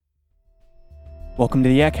Welcome to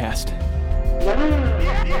the Yakcast.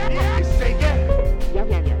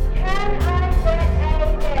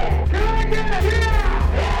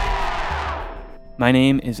 My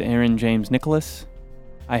name is Aaron James Nicholas.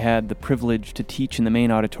 I had the privilege to teach in the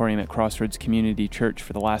main auditorium at Crossroads Community Church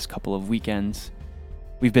for the last couple of weekends.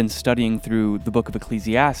 We've been studying through the book of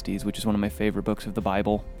Ecclesiastes, which is one of my favorite books of the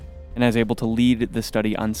Bible, and I was able to lead the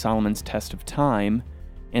study on Solomon's test of time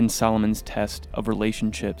and Solomon's test of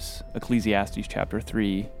relationships, Ecclesiastes chapter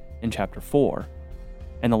 3 and chapter 4.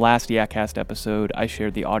 In the last Yakcast episode, I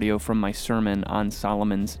shared the audio from my sermon on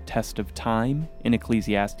Solomon's test of time in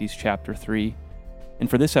Ecclesiastes chapter 3. And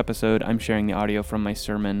for this episode, I'm sharing the audio from my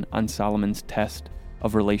sermon on Solomon's test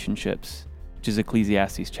of relationships, which is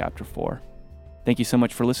Ecclesiastes chapter 4. Thank you so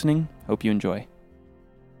much for listening. Hope you enjoy.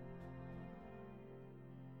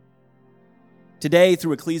 Today,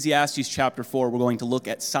 through Ecclesiastes chapter 4, we're going to look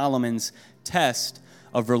at Solomon's test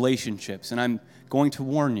of relationships. And I'm going to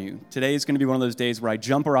warn you, today is going to be one of those days where I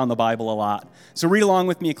jump around the Bible a lot. So read along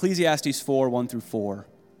with me, Ecclesiastes 4, 1 through 4.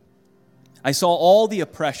 I saw all the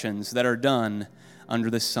oppressions that are done under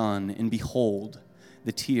the sun, and behold,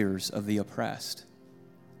 the tears of the oppressed.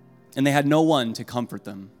 And they had no one to comfort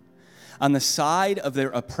them. On the side of their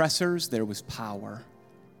oppressors there was power,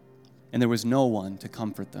 and there was no one to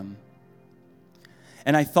comfort them.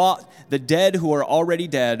 And I thought the dead who are already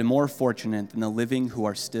dead more fortunate than the living who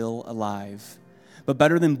are still alive. But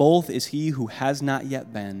better than both is he who has not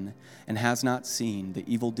yet been and has not seen the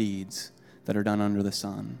evil deeds that are done under the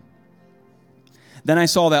sun. Then I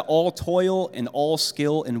saw that all toil and all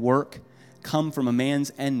skill and work come from a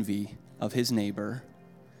man's envy of his neighbor.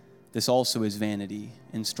 This also is vanity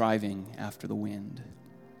and striving after the wind.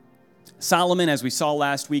 Solomon, as we saw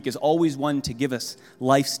last week, is always one to give us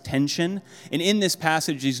life's tension. And in this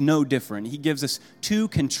passage, he's no different. He gives us two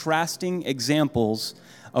contrasting examples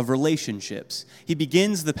of relationships. He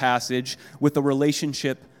begins the passage with the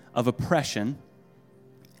relationship of oppression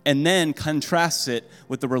and then contrasts it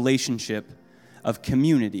with the relationship of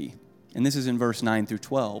community. And this is in verse 9 through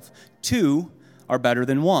 12. Two are better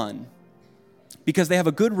than one because they have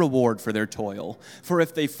a good reward for their toil. For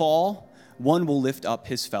if they fall, one will lift up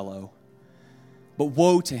his fellow. But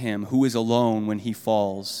woe to him who is alone when he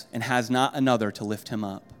falls and has not another to lift him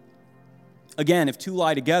up. Again, if two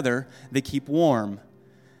lie together, they keep warm.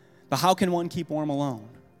 But how can one keep warm alone?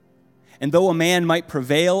 And though a man might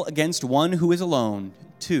prevail against one who is alone,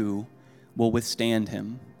 two will withstand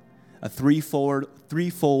him. A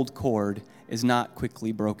threefold cord is not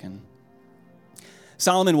quickly broken.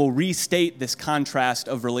 Solomon will restate this contrast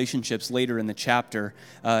of relationships later in the chapter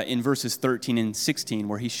in verses 13 and 16,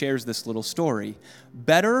 where he shares this little story.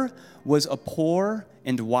 Better was a poor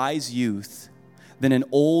and wise youth than an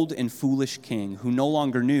old and foolish king who no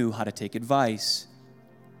longer knew how to take advice.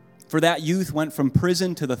 For that youth went from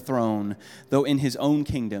prison to the throne, though in his own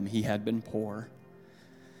kingdom he had been poor.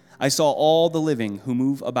 I saw all the living who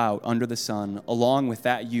move about under the sun, along with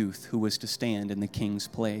that youth who was to stand in the king's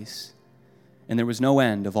place. And there was no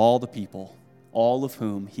end of all the people, all of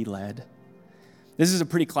whom he led. This is a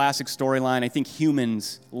pretty classic storyline. I think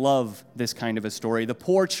humans love this kind of a story. The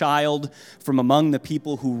poor child from among the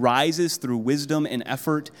people who rises through wisdom and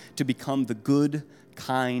effort to become the good,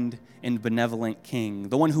 kind, and benevolent king.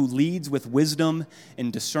 The one who leads with wisdom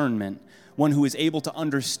and discernment. One who is able to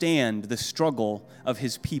understand the struggle of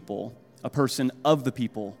his people. A person of the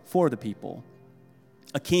people, for the people.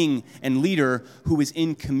 A king and leader who is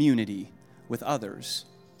in community with others,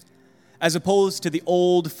 as opposed to the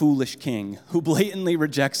old foolish king who blatantly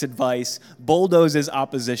rejects advice, bulldozes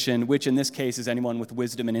opposition, which in this case is anyone with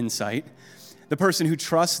wisdom and insight. The person who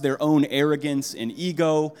trusts their own arrogance and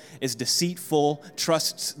ego, is deceitful,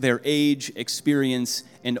 trusts their age, experience,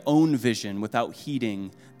 and own vision without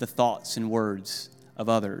heeding the thoughts and words of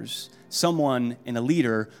others. Someone and a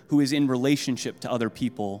leader who is in relationship to other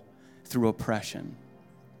people through oppression.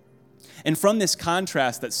 And from this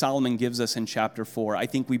contrast that Solomon gives us in chapter 4, I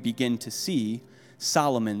think we begin to see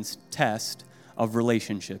Solomon's test of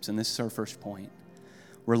relationships. And this is our first point.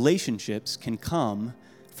 Relationships can come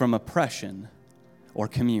from oppression or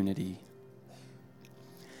community.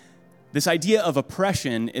 This idea of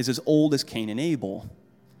oppression is as old as Cain and Abel.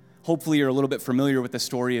 Hopefully you're a little bit familiar with the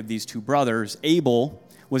story of these two brothers. Abel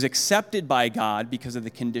was accepted by God because of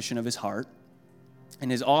the condition of his heart,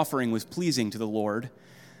 and his offering was pleasing to the Lord.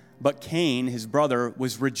 But Cain, his brother,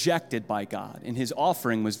 was rejected by God, and his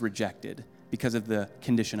offering was rejected because of the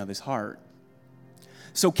condition of his heart.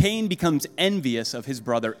 So Cain becomes envious of his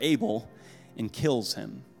brother Abel and kills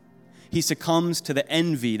him. He succumbs to the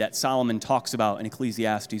envy that Solomon talks about in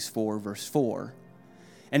Ecclesiastes 4, verse 4.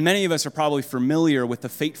 And many of us are probably familiar with the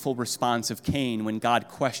fateful response of Cain when God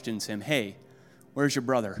questions him, "Hey, where's your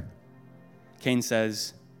brother?" Cain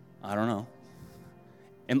says, "I don't know.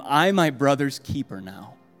 Am I my brother's keeper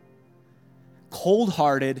now?"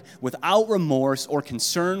 Cold-hearted, without remorse or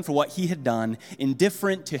concern for what he had done,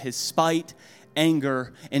 indifferent to his spite,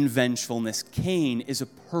 anger, and vengefulness, Cain is a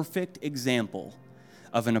perfect example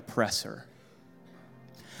of an oppressor.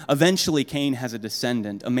 Eventually, Cain has a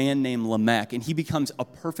descendant, a man named Lamech, and he becomes a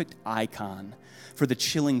perfect icon for the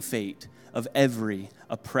chilling fate of every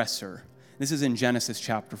oppressor. This is in Genesis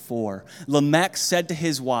chapter 4. Lamech said to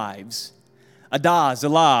his wives, "Adah,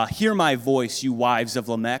 Zillah, hear my voice, you wives of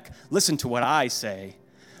Lamech. Listen to what I say.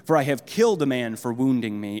 For I have killed a man for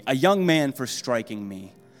wounding me, a young man for striking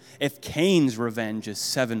me. If Cain's revenge is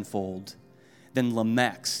sevenfold, then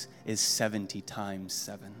Lamech's is 70 times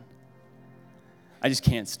 7. I just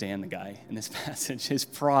can't stand the guy in this passage, his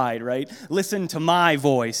pride, right? Listen to my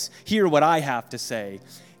voice, hear what I have to say.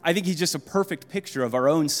 I think he's just a perfect picture of our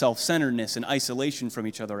own self-centeredness and isolation from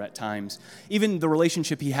each other at times. Even the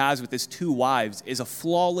relationship he has with his 2 wives is a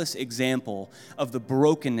flawless example of the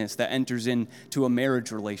brokenness that enters into a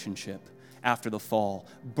marriage relationship after the fall,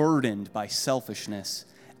 burdened by selfishness,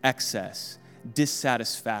 excess,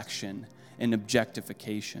 dissatisfaction, and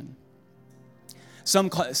objectification.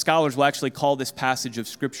 Some scholars will actually call this passage of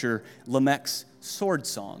Scripture Lamech's sword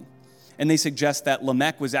song. And they suggest that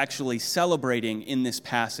Lamech was actually celebrating in this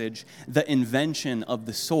passage the invention of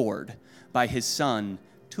the sword by his son,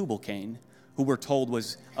 Tubal-Cain, who we're told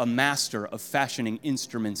was a master of fashioning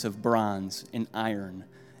instruments of bronze and iron,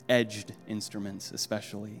 edged instruments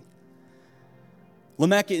especially.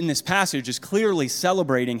 Lamech in this passage is clearly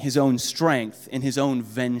celebrating his own strength and his own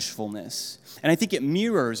vengefulness. And I think it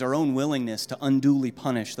mirrors our own willingness to unduly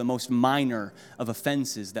punish the most minor of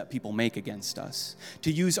offenses that people make against us,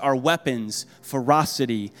 to use our weapons,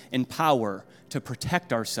 ferocity, and power to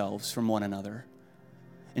protect ourselves from one another,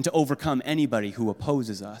 and to overcome anybody who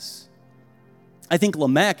opposes us. I think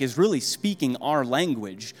Lamech is really speaking our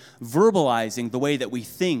language, verbalizing the way that we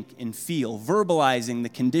think and feel, verbalizing the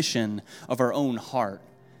condition of our own heart.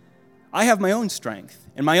 I have my own strength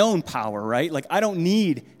and my own power, right? Like, I don't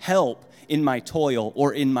need help in my toil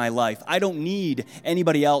or in my life. I don't need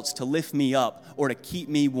anybody else to lift me up or to keep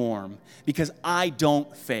me warm because I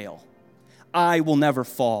don't fail. I will never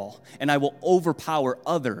fall, and I will overpower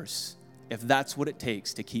others if that's what it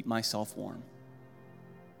takes to keep myself warm.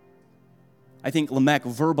 I think Lamech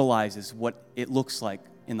verbalizes what it looks like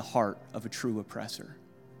in the heart of a true oppressor.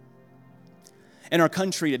 In our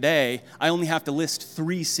country today, I only have to list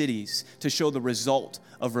 3 cities to show the result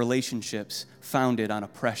of relationships founded on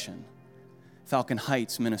oppression: Falcon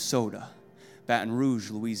Heights, Minnesota; Baton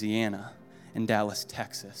Rouge, Louisiana; and Dallas,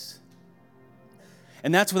 Texas.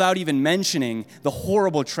 And that's without even mentioning the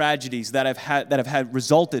horrible tragedies that have had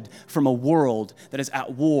resulted from a world that is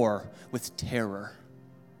at war with terror.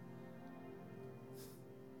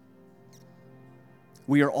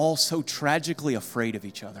 We are all so tragically afraid of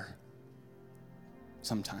each other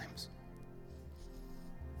sometimes.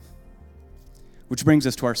 Which brings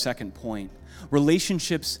us to our second point.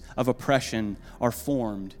 Relationships of oppression are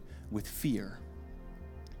formed with fear.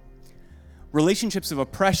 Relationships of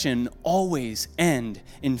oppression always end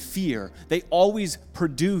in fear. They always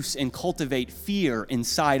produce and cultivate fear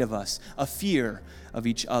inside of us, a fear of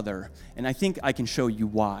each other. And I think I can show you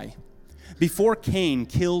why. Before Cain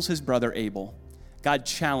kills his brother Abel, God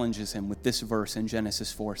challenges him with this verse in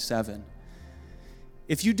Genesis 4:7.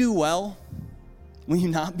 If you do well, will you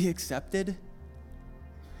not be accepted?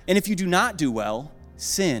 And if you do not do well,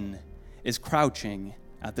 sin is crouching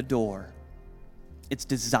at the door. Its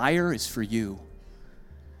desire is for you,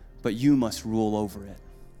 but you must rule over it.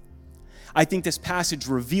 I think this passage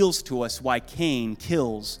reveals to us why Cain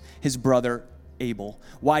kills his brother Abel,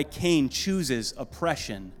 why Cain chooses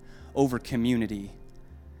oppression over community,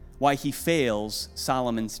 why he fails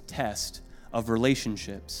Solomon's test of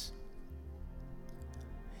relationships.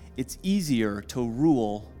 It's easier to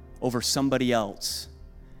rule over somebody else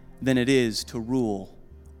than it is to rule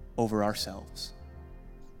over ourselves.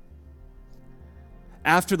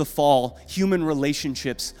 After the fall, human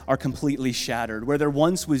relationships are completely shattered. Where there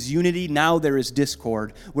once was unity, now there is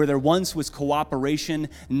discord. Where there once was cooperation,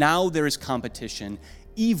 now there is competition.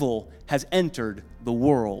 Evil has entered the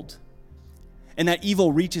world. And that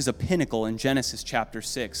evil reaches a pinnacle in Genesis chapter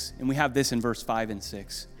 6. And we have this in verse 5 and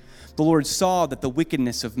 6. The Lord saw that the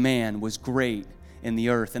wickedness of man was great in the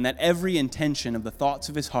earth, and that every intention of the thoughts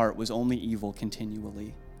of his heart was only evil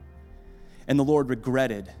continually. And the Lord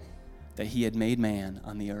regretted that he had made man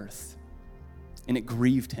on the earth, and it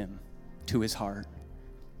grieved him to his heart.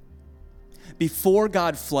 Before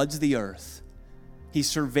God floods the earth, he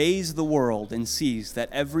surveys the world and sees that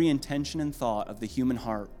every intention and thought of the human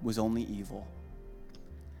heart was only evil.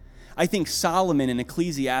 I think Solomon in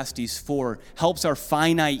Ecclesiastes 4 helps our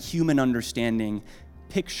finite human understanding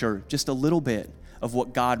picture just a little bit of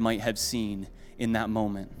what God might have seen in that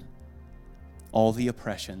moment. All the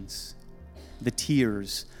oppressions, the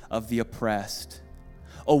tears of the oppressed,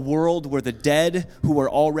 a world where the dead who are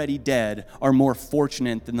already dead are more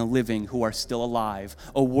fortunate than the living who are still alive,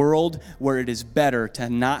 a world where it is better to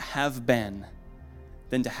not have been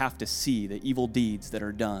than to have to see the evil deeds that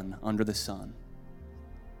are done under the sun.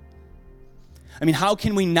 I mean, how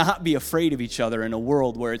can we not be afraid of each other in a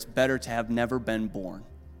world where it's better to have never been born?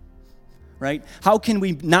 Right? How can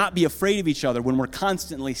we not be afraid of each other when we're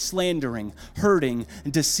constantly slandering, hurting,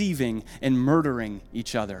 deceiving, and murdering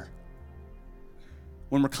each other?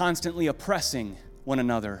 When we're constantly oppressing one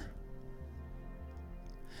another?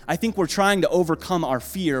 I think we're trying to overcome our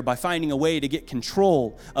fear by finding a way to get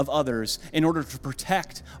control of others in order to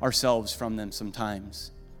protect ourselves from them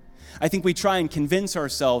sometimes. I think we try and convince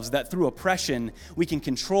ourselves that through oppression, we can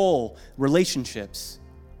control relationships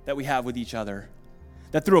that we have with each other.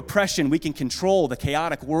 That through oppression, we can control the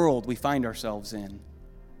chaotic world we find ourselves in.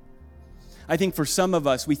 I think for some of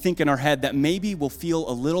us, we think in our head that maybe we'll feel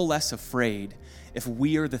a little less afraid if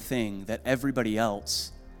we are the thing that everybody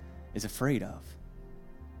else is afraid of.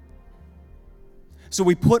 So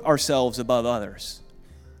we put ourselves above others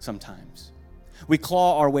sometimes. We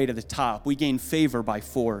claw our way to the top. We gain favor by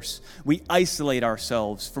force. We isolate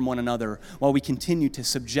ourselves from one another while we continue to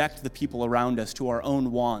subject the people around us to our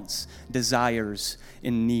own wants, desires,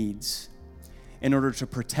 and needs in order to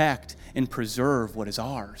protect and preserve what is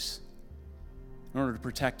ours, in order to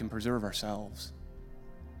protect and preserve ourselves.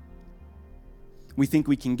 We think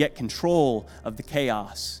we can get control of the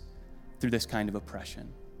chaos through this kind of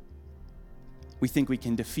oppression. We think we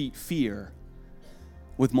can defeat fear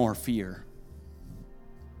with more fear.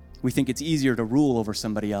 We think it's easier to rule over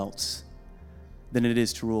somebody else than it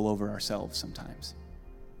is to rule over ourselves sometimes.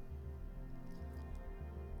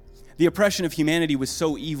 The oppression of humanity was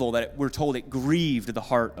so evil that we're told it grieved the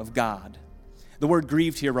heart of God. The word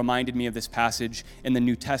grieved here reminded me of this passage in the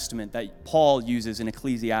New Testament that Paul uses in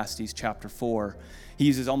Ecclesiastes chapter 4. He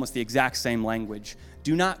uses almost the exact same language.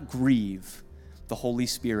 Do not grieve the Holy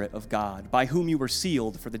Spirit of God, by whom you were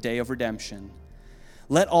sealed for the day of redemption.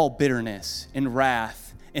 Let all bitterness and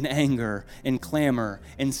wrath and anger and clamor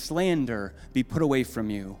and slander be put away from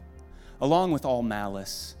you, along with all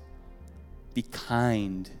malice. Be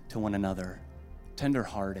kind to one another,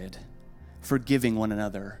 tender-hearted, forgiving one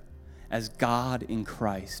another, as God in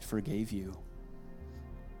Christ forgave you.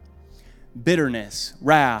 Bitterness,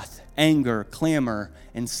 wrath, anger, clamor,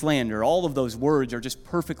 and slander, all of those words are just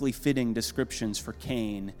perfectly fitting descriptions for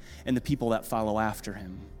Cain and the people that follow after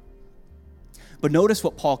him. But notice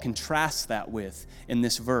what Paul contrasts that with in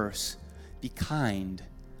this verse. Be kind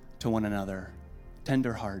to one another,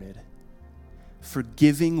 tender-hearted,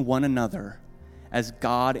 forgiving one another as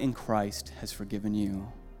God in Christ has forgiven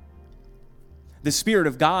you. The Spirit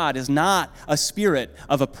of God is not a spirit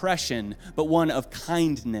of oppression, but one of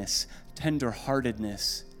kindness,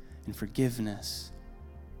 tender-heartedness, and forgiveness.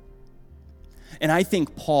 And I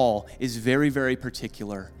think Paul is very, very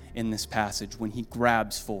particular in this passage when he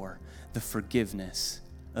grabs for the forgiveness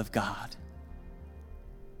of God.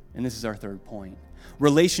 And this is our third point.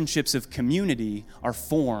 Relationships of community are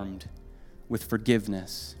formed with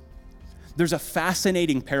forgiveness. There's a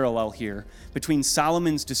fascinating parallel here between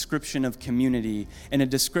Solomon's description of community and a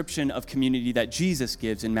description of community that Jesus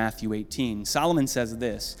gives in Matthew 18. Solomon says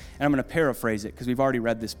this, and I'm going to paraphrase it because we've already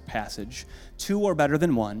read this passage. 2 are better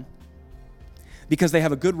than 1 because they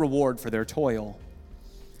have a good reward for their toil.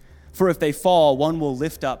 For if they fall, one will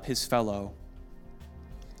lift up his fellow.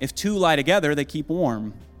 If 2 lie together, they keep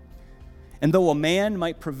warm. And though a man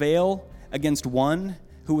might prevail against one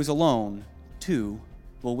who is alone, 2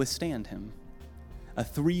 will withstand him. A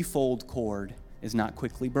 3-fold cord is not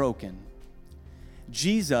quickly broken.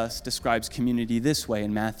 Jesus describes community this way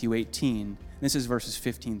in Matthew 18. This is verses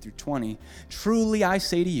 15 through 20. Truly I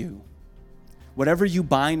say to you, whatever you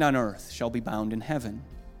bind on earth shall be bound in heaven,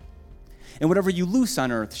 and whatever you loose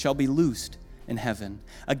on earth shall be loosed in heaven.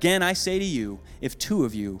 Again I say to you, if 2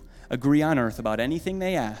 of you agree on earth about anything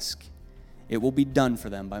they ask, it will be done for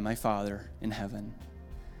them by my Father in heaven.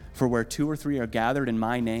 For where 2 or 3 are gathered in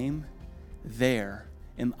my name, there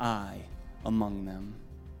am I among them.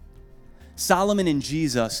 Solomon and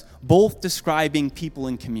Jesus both describing people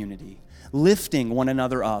in community, lifting one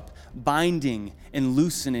another up, binding and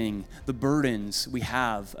loosening the burdens we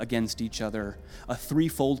have against each other, a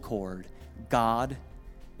 3-fold cord, God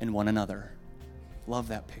and one another. Love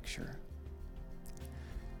that picture.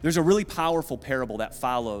 There's a really powerful parable that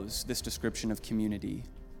follows this description of community.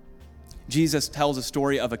 Jesus tells a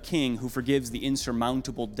story of a king who forgives the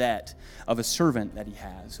insurmountable debt of a servant that he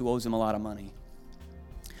has, who owes him a lot of money.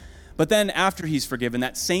 But then after he's forgiven,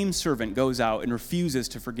 that same servant goes out and refuses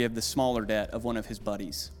to forgive the smaller debt of one of his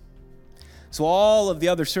buddies. So all of the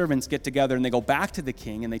other servants get together and they go back to the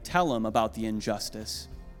king and they tell him about the injustice.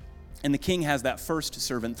 And the king has that first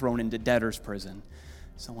servant thrown into debtor's prison.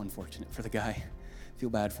 So unfortunate for the guy. Feel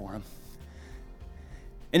bad for him.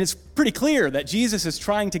 And it's pretty clear that Jesus is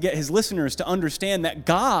trying to get his listeners to understand that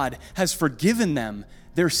God has forgiven them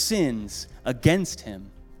their sins against him.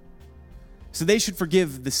 So they should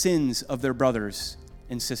forgive the sins of their brothers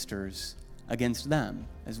and sisters against them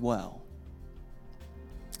as well.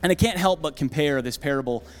 And I can't help but compare this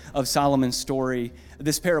parable to Solomon's story of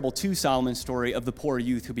the poor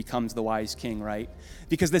youth who becomes the wise king, right?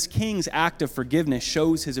 Because this king's act of forgiveness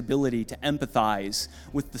shows his ability to empathize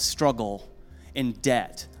with the struggle and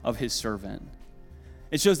debt of his servant.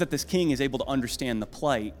 It shows that this king is able to understand the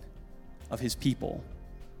plight of his people.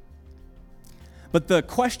 But the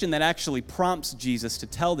question that actually prompts Jesus to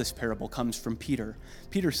tell this parable comes from Peter.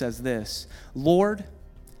 Peter says this, "Lord,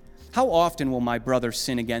 how often will my brother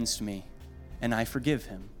sin against me, and I forgive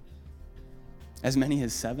him? As many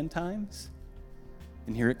as 7 times?"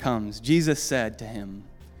 And here it comes. Jesus said to him,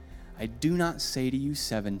 "I do not say to you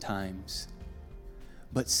 7 times,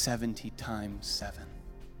 but 70 times 7.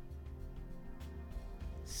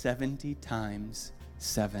 70 times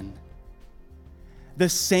 7. The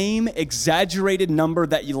same exaggerated number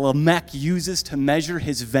that Lamech uses to measure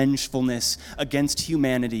his vengefulness against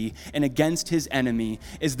humanity and against his enemy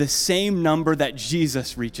is the same number that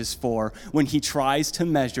Jesus reaches for when he tries to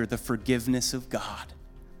measure the forgiveness of God.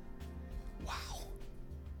 Wow.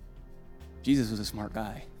 Jesus was a smart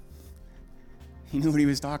guy. He knew what he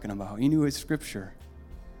was talking about. He knew his scripture.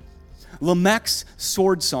 Lamech's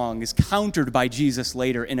sword song is countered by Jesus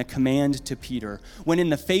later in a command to Peter. When in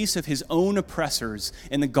the face of his own oppressors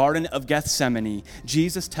in the Garden of Gethsemane,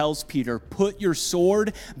 Jesus tells Peter, "Put your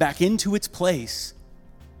sword back into its place,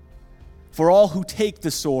 for all who take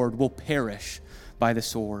the sword will perish by the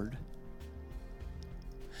sword."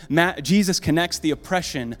 Jesus connects the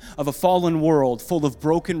oppression of a fallen world full of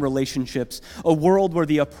broken relationships, a world where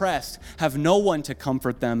the oppressed have no one to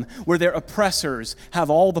comfort them, where their oppressors have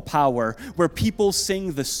all the power, where people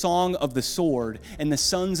sing the song of the sword and the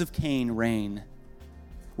sons of Cain reign,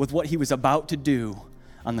 with what he was about to do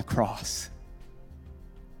on the cross.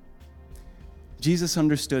 Jesus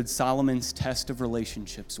understood Solomon's test of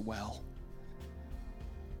relationships well.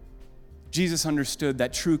 Jesus understood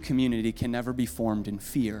that true community can never be formed in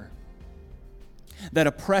fear, that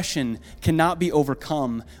oppression cannot be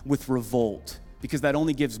overcome with revolt, because that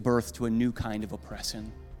only gives birth to a new kind of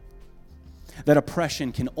oppression, that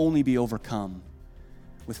oppression can only be overcome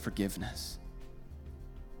with forgiveness.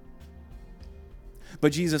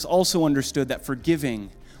 But Jesus also understood that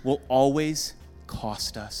forgiving will always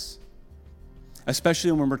cost us,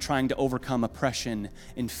 especially when we're trying to overcome oppression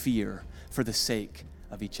and fear for the sake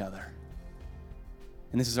of each other.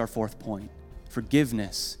 And this is our 4th point.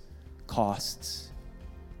 Forgiveness costs.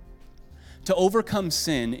 To overcome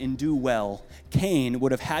sin and do well, Cain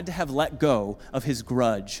would have had to have let go of his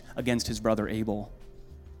grudge against his brother Abel.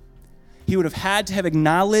 He would have had to have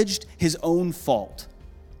acknowledged his own fault.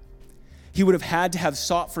 He would have had to have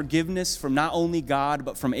sought forgiveness from not only God,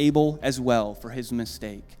 but from Abel as well for his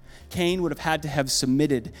mistake. Cain would have had to have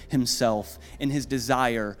submitted himself in his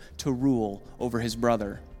desire to rule over his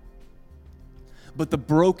brother. But the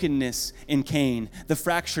brokenness in Cain, the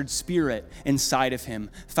fractured spirit inside of him,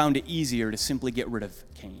 found it easier to simply get rid of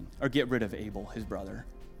Cain, or get rid of Abel, his brother.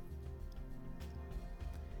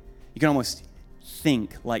 You can almost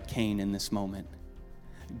think like Cain in this moment.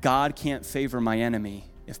 God can't favor my enemy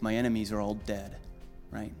if my enemies are all dead,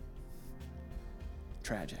 right?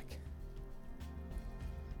 Tragic.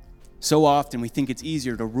 So often we think it's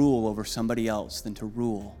easier to rule over somebody else than to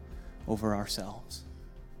rule over ourselves.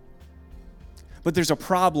 But there's a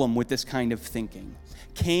problem with this kind of thinking.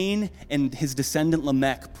 Cain and his descendant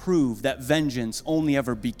Lamech prove that vengeance only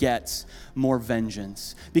ever begets more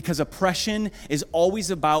vengeance, because oppression is always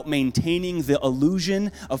about maintaining the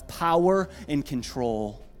illusion of power and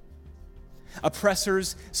control.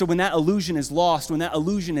 Oppressors, so when that illusion is lost, when that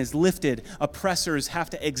illusion is lifted, oppressors have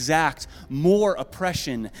to exact more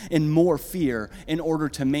oppression and more fear in order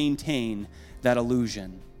to maintain that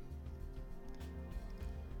illusion.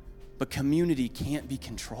 But community can't be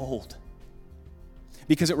controlled,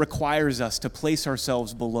 because it requires us to place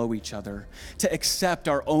ourselves below each other, to accept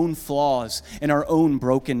our own flaws and our own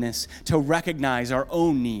brokenness, to recognize our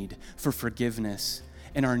own need for forgiveness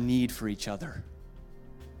and our need for each other.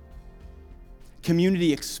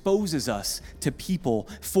 Community exposes us to people,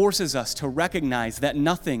 forces us to recognize that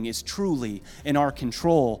nothing is truly in our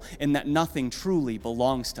control and that nothing truly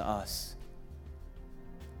belongs to us.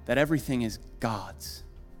 That everything is God's,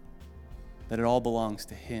 that it all belongs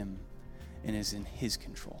to Him and is in His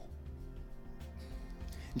control.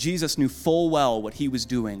 Jesus knew full well what He was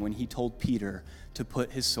doing when He told Peter to put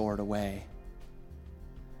his sword away.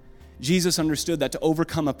 Jesus understood that to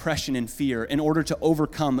overcome oppression and fear, in order to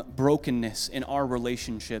overcome brokenness in our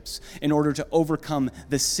relationships, in order to overcome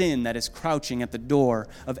the sin that is crouching at the door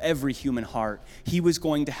of every human heart, He was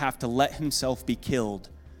going to have to let Himself be killed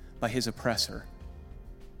by His oppressor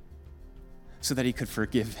so that He could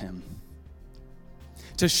forgive him.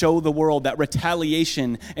 To show the world that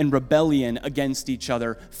retaliation and rebellion against each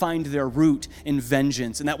other find their root in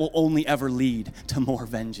vengeance, and that will only ever lead to more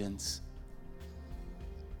vengeance.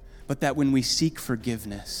 But that when we seek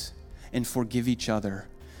forgiveness and forgive each other,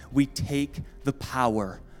 we take the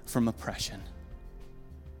power from oppression.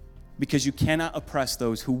 Because you cannot oppress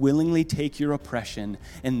those who willingly take your oppression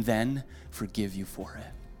and then forgive you for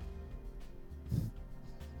it.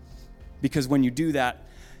 Because when you do that,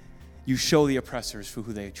 you show the oppressors for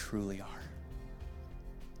who they truly are.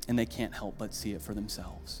 And they can't help but see it for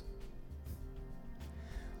themselves.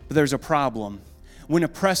 But there's a problem. When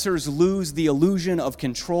oppressors lose the illusion of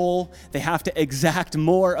control, they have to exact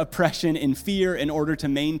more oppression and fear in order to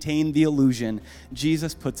maintain the illusion.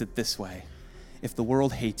 Jesus puts it this way: if the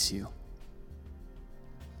world hates you,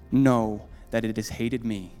 know that it has hated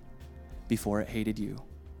me before it hated you.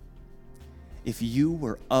 If you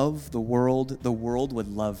were of the world would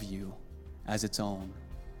love you as its own.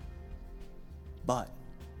 But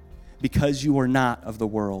because you are not of the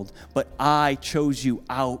world, but I chose you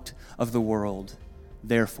out of the world,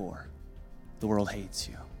 therefore the world hates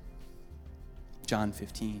you. John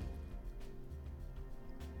 15.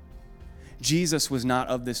 Jesus was not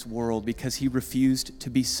of this world because He refused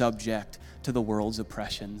to be subject to the world's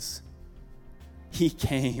oppressions. He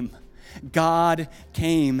came. God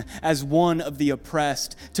came as one of the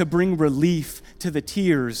oppressed to bring relief to the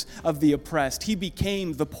tears of the oppressed. He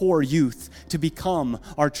became the poor youth to become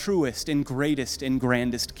our truest and greatest and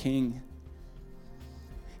grandest King.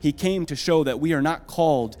 He came to show that we are not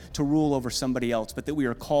called to rule over somebody else, but that we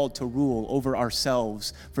are called to rule over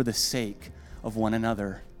ourselves for the sake of one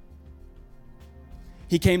another.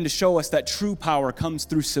 He came to show us that true power comes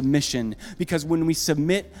through submission, because when we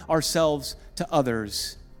submit ourselves to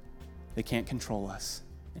others, they can't control us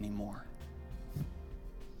anymore.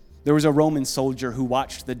 There was a Roman soldier who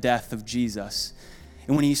watched the death of Jesus.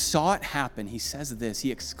 And when he saw it happen, he says this,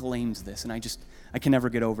 he exclaims this, and I can never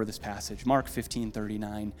get over this passage. Mark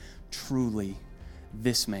 15:39, truly,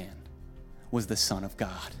 this man was the Son of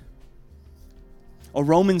God. A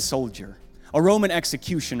Roman soldier, a Roman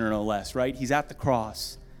executioner no less, right? He's at the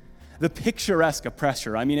cross. The picturesque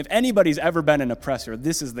oppressor. I mean, if anybody's ever been an oppressor,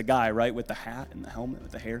 this is the guy, right, with the hat and the helmet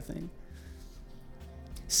with the hair thing.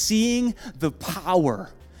 Seeing the power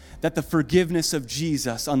that the forgiveness of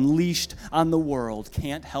Jesus unleashed on the world,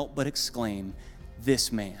 can't help but exclaim,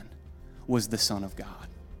 this man was the Son of God.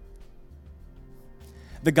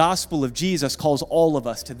 The gospel of Jesus calls all of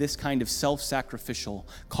us to this kind of self-sacrificial,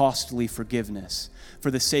 costly forgiveness for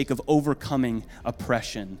the sake of overcoming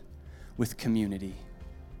oppression with community.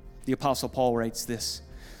 The Apostle Paul writes this: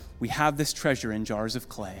 we have this treasure in jars of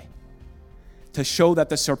clay to show that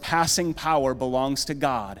the surpassing power belongs to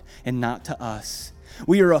God and not to us.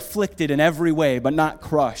 We are afflicted in every way, but not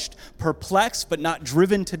crushed, perplexed, but not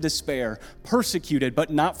driven to despair, persecuted, but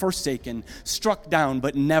not forsaken, struck down,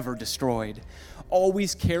 but never destroyed,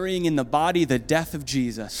 always carrying in the body the death of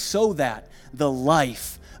Jesus, so that the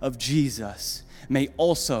life of Jesus may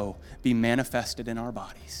also be manifested in our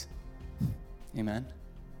bodies. Amen.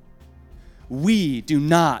 We do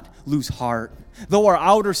not lose heart. Though our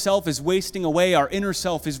outer self is wasting away, our inner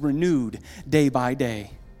self is renewed day by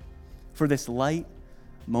day. For this light,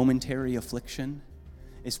 momentary affliction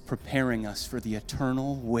is preparing us for the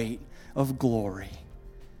eternal weight of glory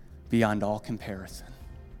beyond all comparison.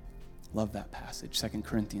 Love that passage, 2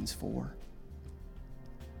 Corinthians 4.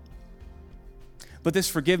 But this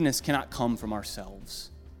forgiveness cannot come from ourselves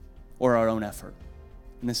or our own effort.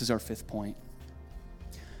 And this is our fifth point.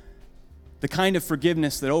 The kind of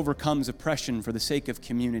forgiveness that overcomes oppression for the sake of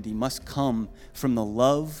community must come from the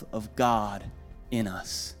love of God in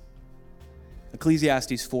us.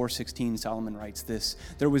 Ecclesiastes 4:16, Solomon writes this: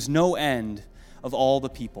 there was no end of all the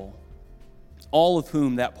people, all of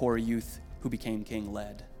whom that poor youth who became king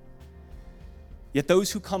led. Yet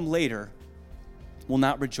those who come later will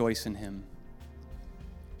not rejoice in him.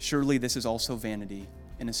 Surely this is also vanity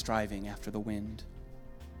and a striving after the wind.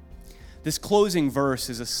 This closing verse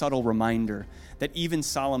is a subtle reminder that even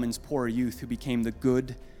Solomon's poor youth who became the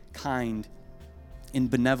good, kind, and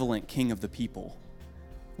benevolent king of the people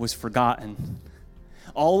was forgotten.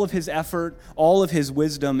 All of his effort, all of his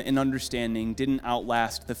wisdom and understanding didn't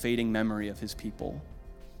outlast the fading memory of his people.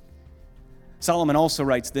 Solomon also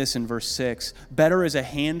writes this in verse 6, "Better is a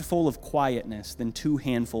handful of quietness than 2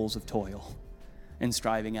 handfuls of toil and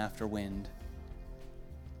striving after wind."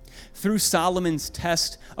 Through Solomon's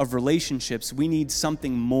test of relationships, we need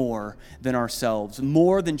something more than ourselves,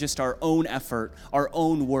 more than just our own effort, our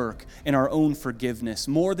own work, and our own forgiveness,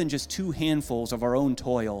 more than just 2 handfuls of our own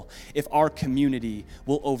toil, if our community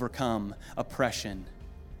will overcome oppression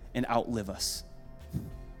and outlive us.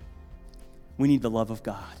 We need the love of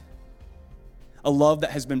God, a love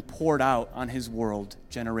that has been poured out on his world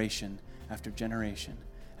generation after generation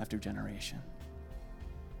after generation.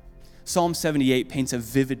 Psalm 78 paints a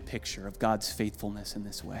vivid picture of God's faithfulness in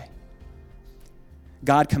this way.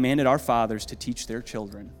 God commanded our fathers to teach their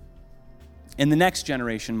children, and the next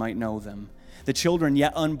generation might know them, the children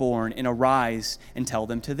yet unborn, and arise and tell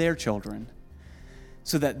them to their children,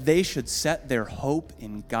 so that they should set their hope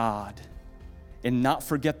in God and not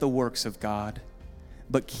forget the works of God,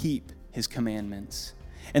 but keep his commandments,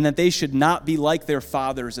 and that they should not be like their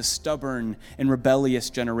fathers, a stubborn and rebellious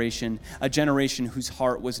generation, a generation whose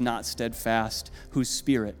heart was not steadfast, whose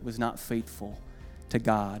spirit was not faithful to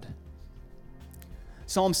God.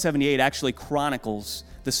 Psalm 78 actually chronicles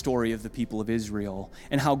the story of the people of Israel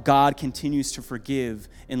and how God continues to forgive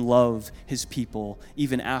and love his people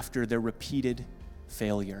even after their repeated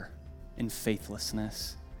failure and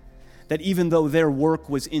faithlessness. That even though their work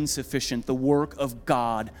was insufficient, the work of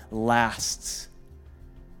God lasts.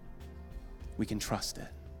 We can trust it.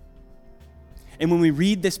 And when we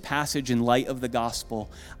read this passage in light of the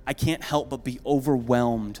gospel, I can't help but be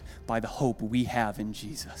overwhelmed by the hope we have in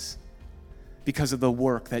Jesus because of the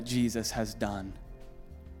work that Jesus has done.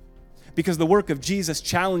 Because the work of Jesus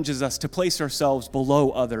challenges us to place ourselves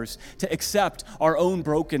below others, to accept our own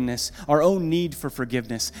brokenness, our own need for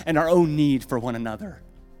forgiveness, and our own need for one another.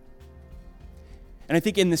 And I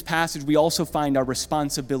think in this passage, we also find our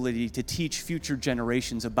responsibility to teach future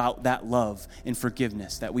generations about that love and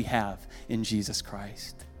forgiveness that we have in Jesus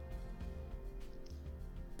Christ.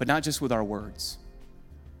 But not just with our words,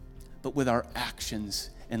 but with our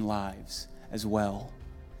actions and lives as well.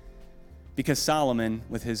 Because Solomon,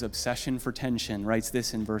 with his obsession for tension, writes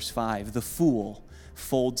this in verse 5, "The fool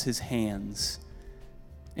folds his hands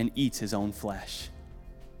and eats his own flesh."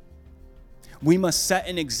 We must set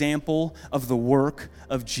an example of the work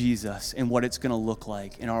of Jesus and what it's going to look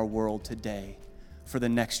like in our world today for the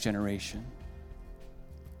next generation.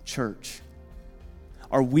 Church,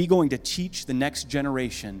 are we going to teach the next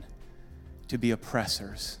generation to be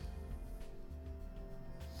oppressors?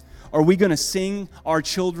 Are we going to sing our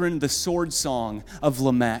children the sword song of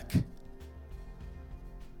Lamech?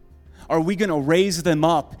 Are we going to raise them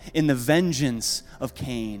up in the vengeance of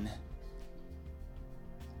Cain?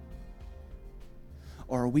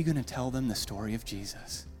 Or are we going to tell them the story of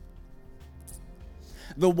Jesus?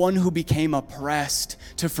 The one who became oppressed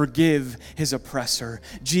to forgive his oppressor.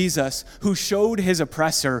 Jesus, who showed his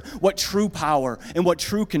oppressor what true power and what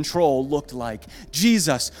true control looked like.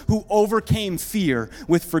 Jesus, who overcame fear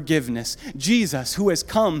with forgiveness. Jesus, who has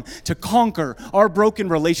come to conquer our broken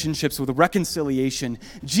relationships with reconciliation.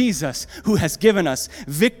 Jesus, who has given us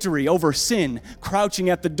victory over sin crouching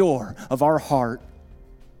at the door of our heart.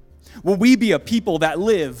 Will we be a people that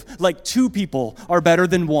live like 2 people are better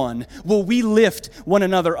than 1? Will we lift one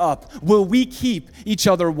another up? Will we keep each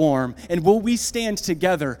other warm? And will we stand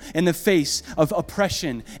together in the face of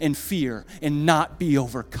oppression and fear and not be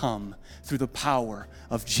overcome through the power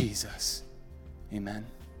of Jesus? Amen.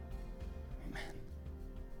 Amen.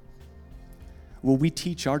 Will we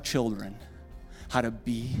teach our children how to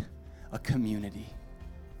be a community?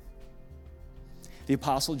 The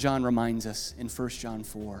Apostle John reminds us in 1 John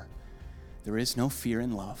 4, there is no fear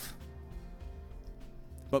in love,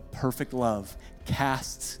 but perfect love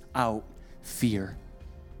casts out fear.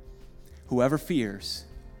 Whoever fears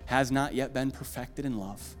has not yet been perfected in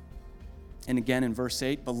love. And again in verse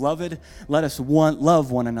 8, "Beloved, let us love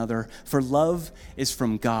one another, for love is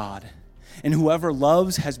from God. And whoever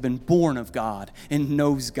loves has been born of God and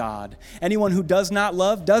knows God. Anyone who does not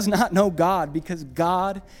love does not know God, because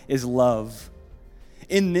God is love.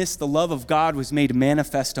 In this, the love of God was made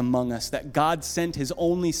manifest among us, that God sent his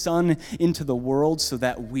only Son into the world so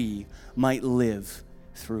that we might live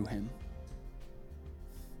through him.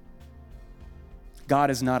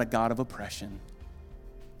 God is not a God of oppression.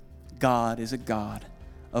 God is a God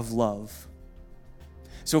of love.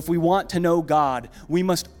 So if we want to know God, we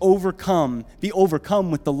must be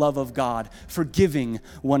overcome with the love of God, forgiving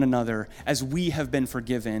one another as we have been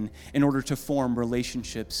forgiven in order to form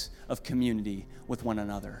relationships of community with one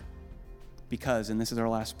another. Because, and this is our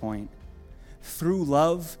last point, through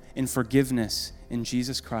love and forgiveness in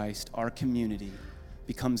Jesus Christ, our community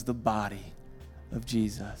becomes the body of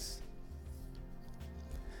Jesus.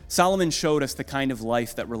 Solomon showed us the kind of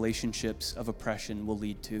life that relationships of oppression will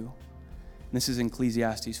lead to. This is in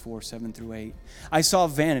Ecclesiastes 4, 7 through 8. I saw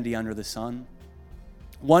vanity under the sun.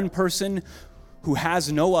 One person who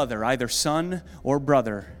has no other, either son or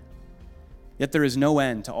brother, yet there is no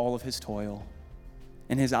end to all of his toil,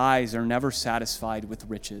 and his eyes are never satisfied with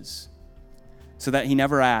riches, so that he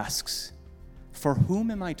never asks, for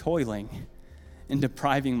whom am I toiling and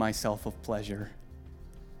depriving myself of pleasure?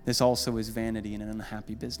 This also is vanity and an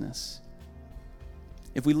unhappy business.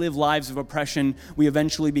 If we live lives of oppression, we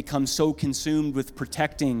eventually become so consumed with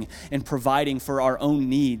protecting and providing for our own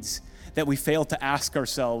needs that we fail to ask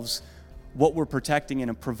ourselves what we're protecting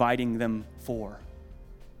and providing them for.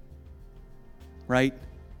 Right?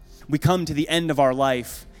 We come to the end of our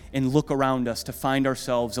life and look around us to find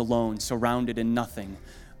ourselves alone, surrounded in nothing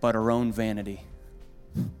but our own vanity.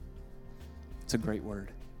 It's a great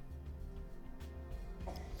word.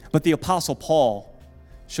 But the Apostle Paul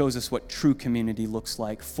shows us what true community looks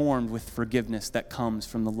like, formed with forgiveness that comes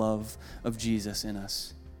from the love of Jesus in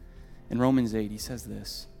us. In Romans 8, he says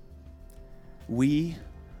this, we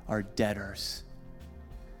are debtors,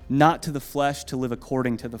 not to the flesh to live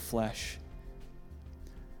according to the flesh.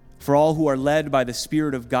 For all who are led by the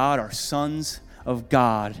Spirit of God are sons of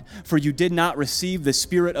God. For you did not receive the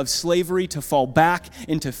spirit of slavery to fall back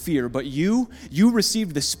into fear, but you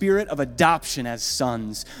received the spirit of adoption as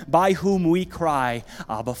sons, by whom we cry,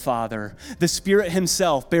 Abba, Father. The Spirit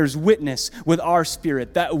himself bears witness with our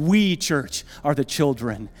spirit that we, church, are the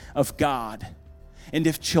children of God. And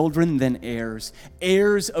if children, then heirs,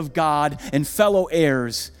 heirs of God and fellow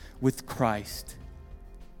heirs with Christ,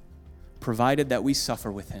 provided that we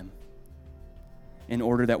suffer with him, in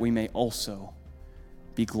order that we may also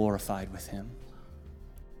be glorified with him.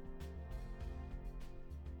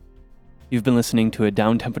 You've been listening to a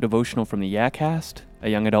down-tempo devotional from the Yakcast, a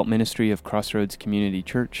young adult ministry of Crossroads Community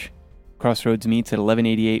Church. Crossroads meets at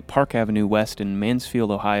 1188 Park Avenue West in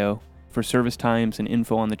Mansfield, Ohio. For service times and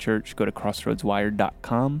info on the church, go to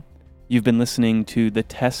crossroadswired.com. You've been listening to The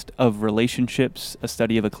Test of Relationships, a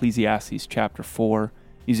study of Ecclesiastes chapter 4,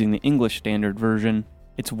 using the English Standard Version.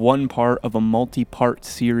 It's one part of a multi-part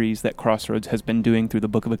series that Crossroads has been doing through the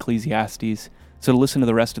book of Ecclesiastes. So to listen to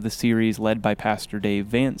the rest of the series led by Pastor Dave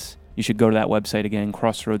Vance, you should go to that website again,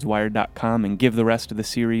 crossroadswired.com, and give the rest of the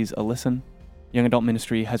series a listen. Young Adult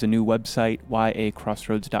Ministry has a new website,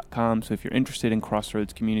 yacrossroads.com, so if you're interested in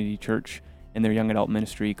Crossroads Community Church and their young adult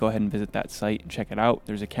ministry, go ahead and visit that site and check it out.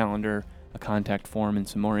 There's a calendar, a contact form, and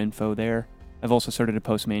some more info there. I've also started to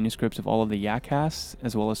post manuscripts of all of the Yakcasts,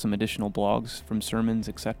 as well as some additional blogs from sermons,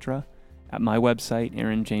 etc., at my website,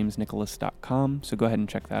 aaronjamesnicholas.com, so go ahead and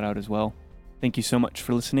check that out as well. Thank you so much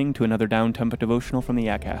for listening to another down-tempo devotional from the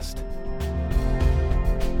Yakcast.